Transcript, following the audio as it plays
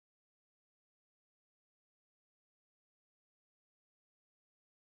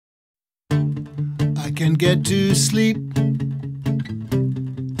can't get to sleep.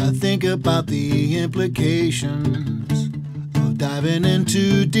 I think about the implications of diving in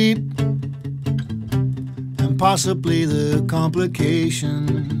too deep, and possibly the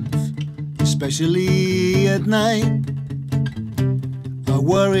complications, especially at night. I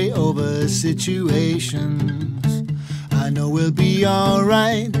worry over situations I know we'll be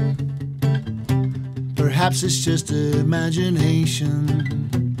alright. Perhaps it's just imagination.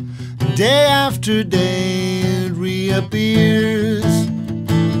 Day after day it reappears.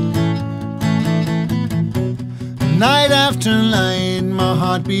 Night after night my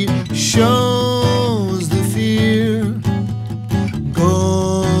heartbeat shows the fear.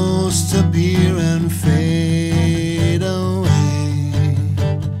 Ghosts appear and fade away.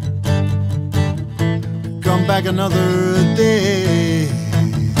 Come back another day.